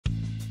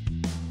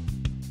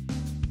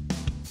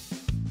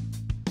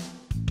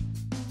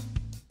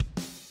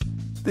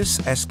This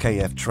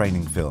SKF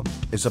training film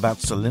is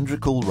about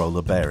cylindrical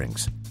roller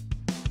bearings.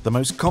 The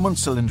most common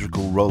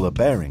cylindrical roller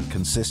bearing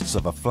consists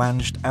of a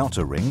flanged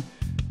outer ring,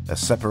 a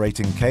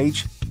separating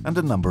cage, and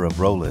a number of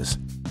rollers.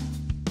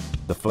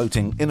 The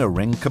floating inner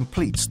ring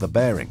completes the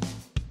bearing.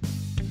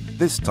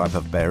 This type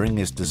of bearing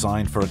is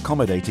designed for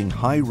accommodating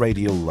high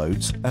radial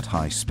loads at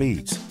high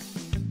speeds.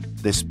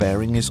 This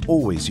bearing is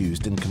always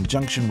used in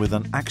conjunction with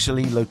an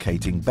axially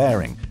locating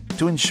bearing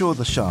to ensure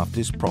the shaft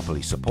is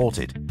properly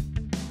supported.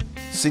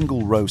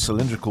 Single-row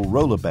cylindrical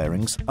roller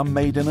bearings are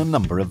made in a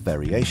number of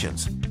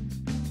variations.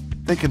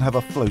 They can have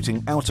a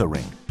floating outer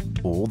ring,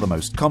 or the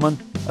most common,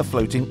 a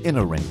floating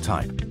inner ring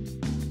type.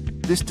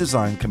 This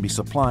design can be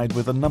supplied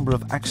with a number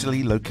of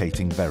axially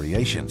locating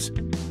variations.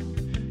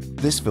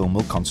 This film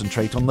will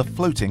concentrate on the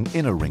floating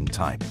inner ring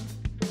type.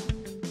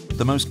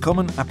 The most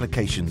common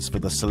applications for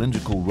the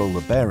cylindrical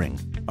roller bearing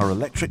are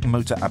electric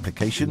motor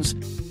applications,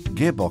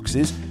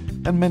 gearboxes,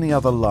 and many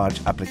other large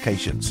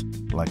applications,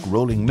 like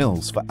rolling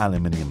mills for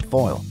aluminium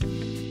foil.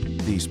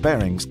 These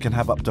bearings can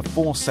have up to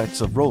 4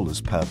 sets of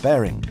rollers per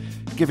bearing,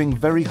 giving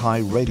very high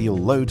radial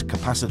load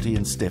capacity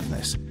and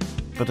stiffness,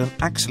 but an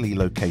axially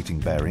locating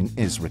bearing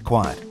is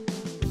required.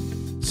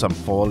 Some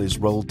foil is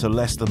rolled to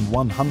less than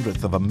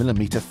 1/100th of a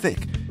millimeter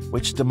thick,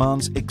 which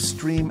demands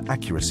extreme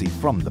accuracy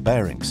from the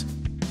bearings.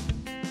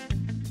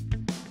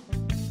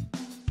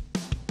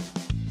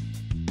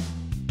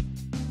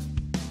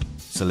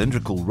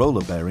 Cylindrical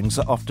roller bearings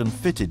are often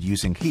fitted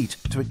using heat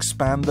to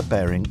expand the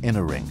bearing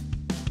inner ring.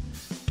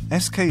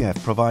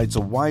 SKF provides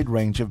a wide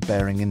range of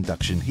bearing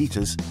induction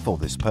heaters for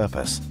this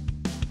purpose.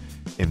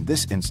 In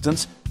this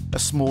instance, a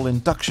small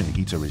induction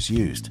heater is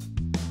used.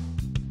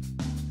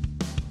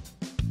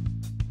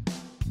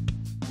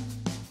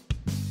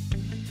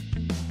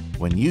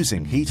 When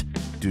using heat,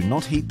 do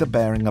not heat the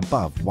bearing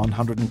above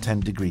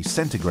 110 degrees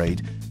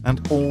centigrade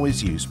and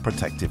always use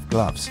protective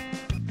gloves.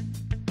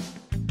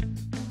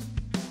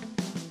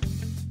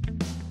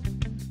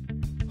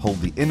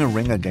 Hold the inner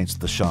ring against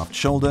the shaft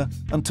shoulder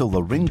until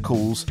the ring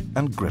cools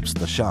and grips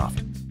the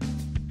shaft.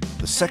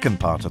 The second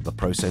part of the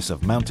process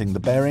of mounting the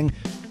bearing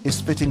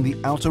is fitting the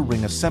outer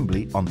ring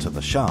assembly onto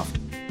the shaft.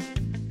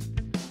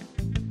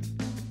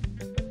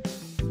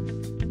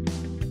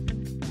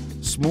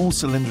 Small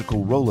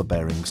cylindrical roller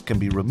bearings can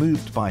be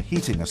removed by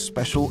heating a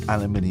special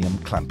aluminium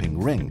clamping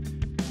ring,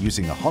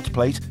 using a hot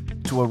plate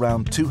to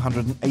around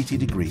 280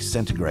 degrees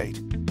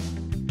centigrade.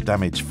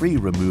 Damage-free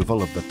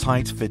removal of the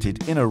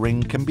tight-fitted inner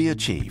ring can be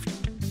achieved.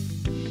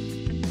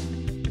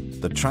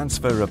 The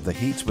transfer of the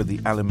heat with the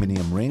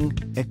aluminium ring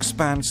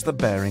expands the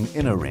bearing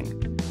inner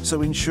ring,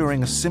 so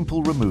ensuring a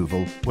simple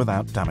removal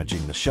without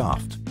damaging the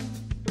shaft.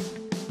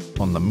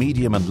 On the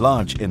medium and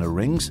large inner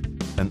rings,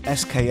 an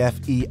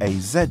SKF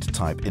EAZ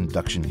type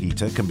induction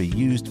heater can be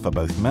used for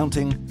both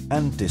mounting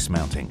and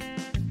dismounting.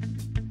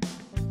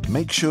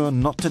 Make sure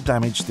not to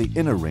damage the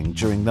inner ring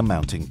during the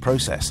mounting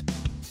process.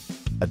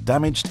 A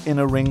damaged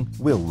inner ring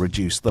will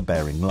reduce the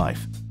bearing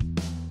life.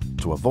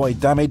 To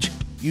avoid damage,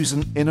 use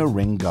an inner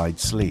ring guide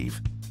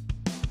sleeve.